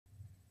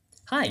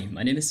Hi,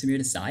 my name is Samir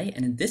Desai,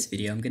 and in this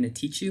video I'm going to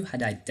teach you how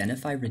to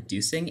identify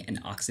reducing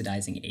and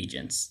oxidizing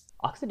agents.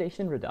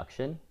 Oxidation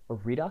reduction, or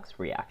redox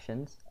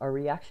reactions, are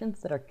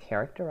reactions that are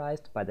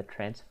characterized by the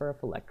transfer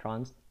of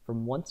electrons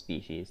from one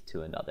species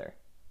to another.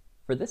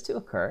 For this to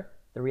occur,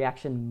 the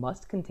reaction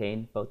must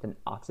contain both an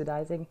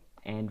oxidizing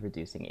and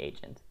reducing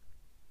agent.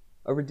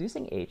 A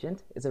reducing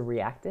agent is a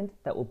reactant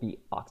that will be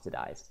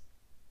oxidized.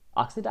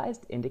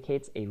 Oxidized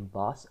indicates a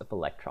loss of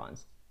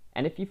electrons,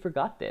 and if you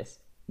forgot this,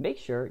 make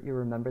sure you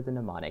remember the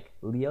mnemonic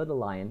Leo the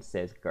lion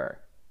says grr.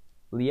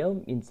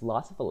 Leo means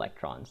loss of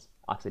electrons,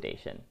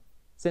 oxidation.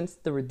 Since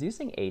the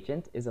reducing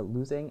agent is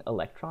losing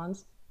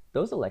electrons,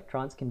 those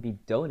electrons can be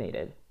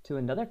donated to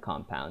another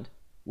compound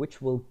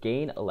which will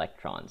gain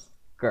electrons,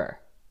 grr,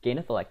 gain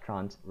of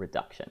electrons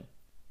reduction.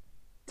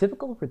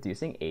 Typical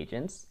reducing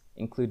agents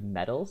include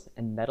metals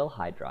and metal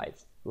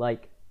hydrides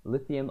like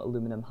lithium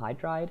aluminum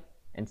hydride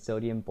and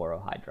sodium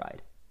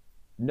borohydride.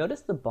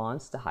 Notice the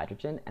bonds to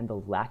hydrogen and the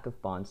lack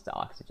of bonds to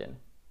oxygen.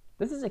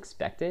 This is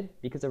expected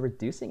because a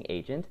reducing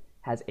agent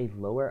has a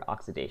lower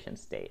oxidation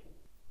state.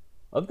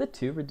 Of the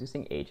two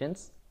reducing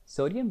agents,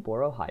 sodium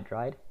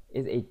borohydride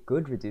is a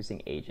good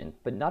reducing agent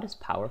but not as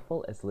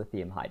powerful as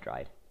lithium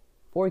hydride.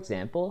 For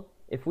example,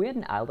 if we had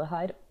an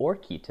aldehyde or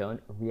ketone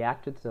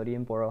react with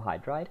sodium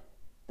borohydride,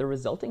 the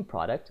resulting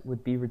product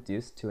would be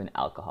reduced to an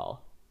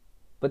alcohol.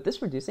 But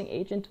this reducing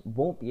agent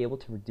won't be able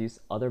to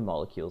reduce other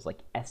molecules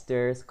like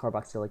esters,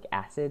 carboxylic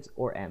acids,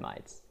 or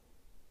amides.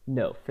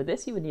 No, for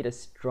this you would need a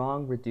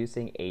strong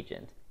reducing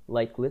agent,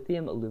 like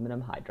lithium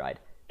aluminum hydride,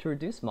 to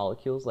reduce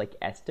molecules like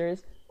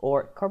esters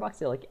or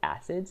carboxylic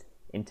acids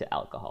into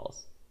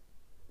alcohols.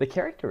 The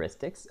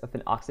characteristics of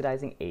an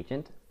oxidizing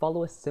agent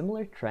follow a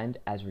similar trend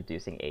as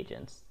reducing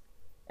agents.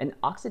 An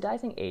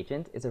oxidizing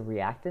agent is a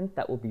reactant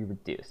that will be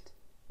reduced.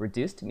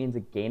 Reduced means a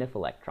gain of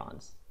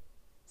electrons.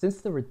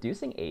 Since the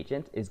reducing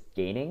agent is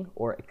gaining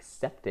or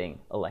accepting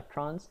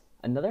electrons,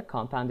 another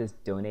compound is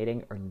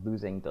donating or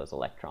losing those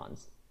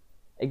electrons.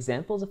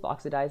 Examples of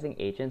oxidizing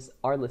agents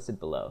are listed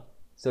below: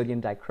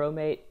 sodium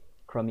dichromate,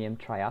 chromium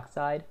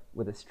trioxide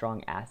with a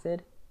strong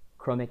acid,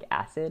 chromic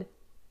acid,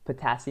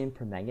 potassium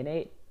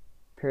permanganate,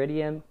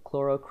 pyridium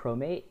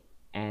chlorochromate,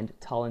 and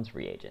Tollens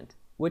reagent,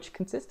 which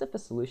consists of a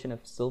solution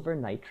of silver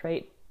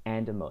nitrate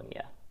and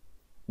ammonia.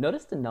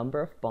 Notice the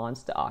number of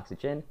bonds to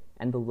oxygen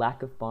and the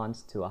lack of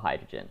bonds to a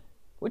hydrogen,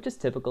 which is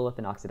typical of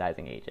an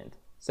oxidizing agent,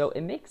 so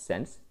it makes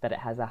sense that it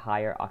has a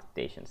higher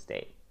oxidation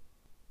state.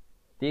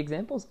 The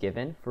examples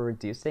given for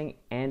reducing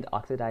and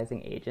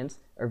oxidizing agents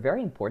are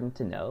very important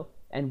to know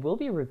and will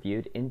be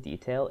reviewed in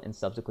detail in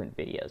subsequent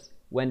videos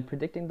when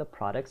predicting the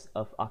products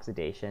of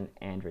oxidation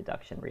and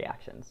reduction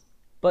reactions.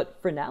 But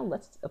for now,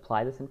 let's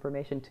apply this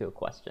information to a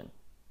question.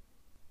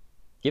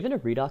 Given a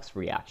redox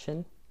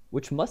reaction,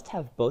 which must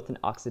have both an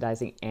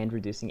oxidizing and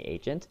reducing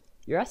agent,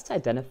 you're asked to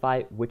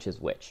identify which is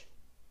which.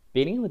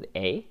 Beginning with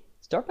A,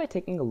 start by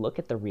taking a look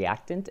at the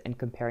reactant and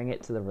comparing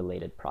it to the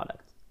related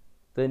product.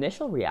 The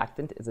initial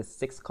reactant is a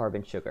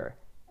 6-carbon sugar,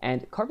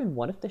 and carbon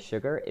 1 of the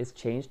sugar is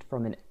changed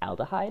from an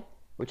aldehyde,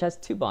 which has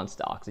 2 bonds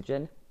to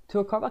oxygen, to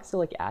a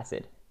carboxylic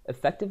acid,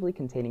 effectively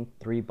containing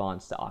 3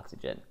 bonds to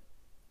oxygen.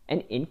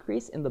 An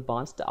increase in the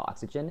bonds to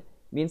oxygen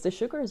means the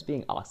sugar is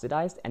being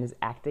oxidized and is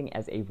acting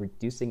as a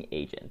reducing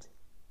agent.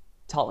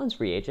 Tollens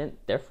reagent,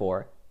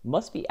 therefore,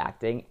 must be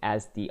acting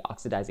as the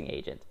oxidizing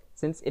agent,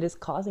 since it is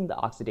causing the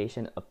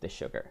oxidation of the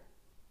sugar.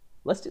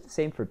 Let's do the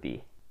same for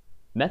B.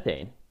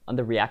 Methane, on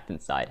the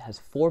reactant side, has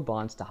 4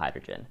 bonds to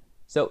hydrogen,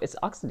 so its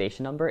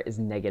oxidation number is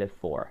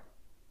 -4.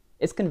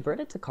 It's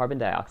converted to carbon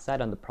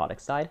dioxide on the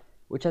product side,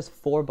 which has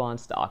 4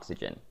 bonds to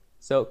oxygen,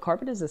 so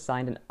carbon is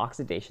assigned an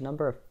oxidation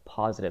number of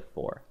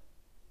 +4.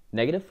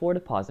 -4 to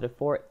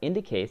 +4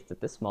 indicates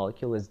that this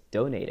molecule is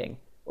donating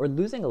or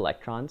losing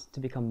electrons to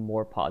become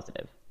more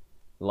positive.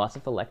 Loss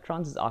of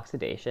electrons is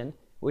oxidation,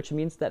 which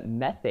means that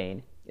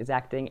methane is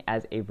acting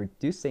as a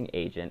reducing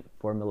agent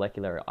for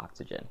molecular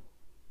oxygen.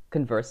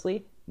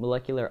 Conversely,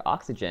 molecular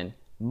oxygen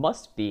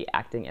must be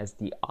acting as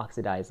the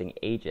oxidizing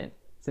agent,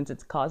 since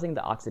it's causing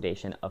the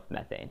oxidation of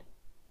methane.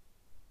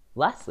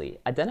 Lastly,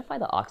 identify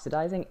the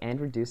oxidizing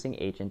and reducing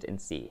agent in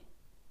C.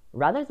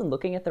 Rather than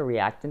looking at the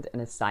reactant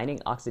and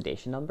assigning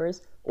oxidation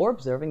numbers or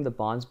observing the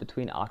bonds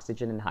between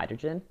oxygen and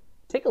hydrogen,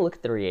 take a look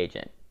at the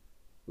reagent.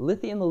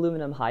 Lithium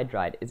aluminum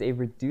hydride is a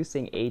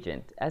reducing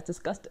agent, as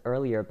discussed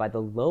earlier by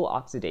the low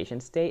oxidation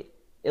state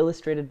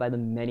illustrated by the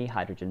many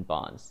hydrogen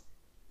bonds.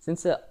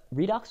 Since a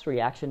redox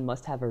reaction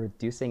must have a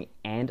reducing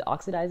and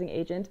oxidizing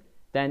agent,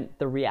 then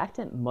the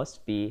reactant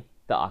must be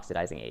the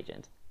oxidizing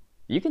agent.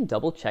 You can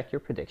double check your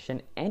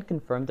prediction and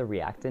confirm the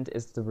reactant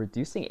is the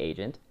reducing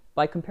agent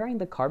by comparing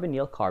the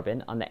carbonyl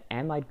carbon on the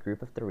amide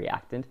group of the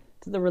reactant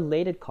to the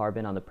related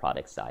carbon on the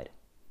product side.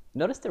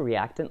 Notice the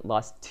reactant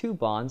lost 2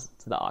 bonds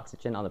to the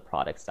oxygen on the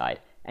product side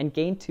and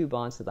gained 2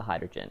 bonds to the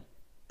hydrogen.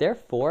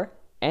 Therefore,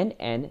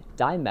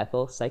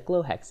 NN-dimethyl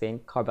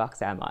cyclohexane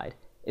carboxamide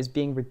is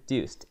being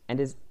reduced and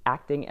is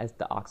acting as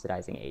the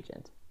oxidizing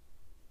agent.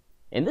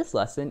 In this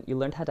lesson, you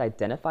learned how to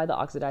identify the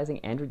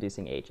oxidizing and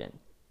reducing agent.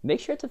 Make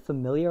sure to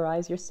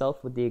familiarize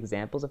yourself with the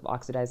examples of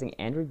oxidizing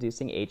and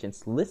reducing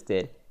agents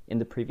listed in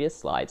the previous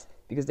slides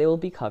because they will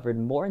be covered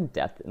more in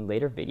depth in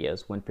later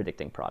videos when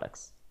predicting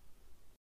products.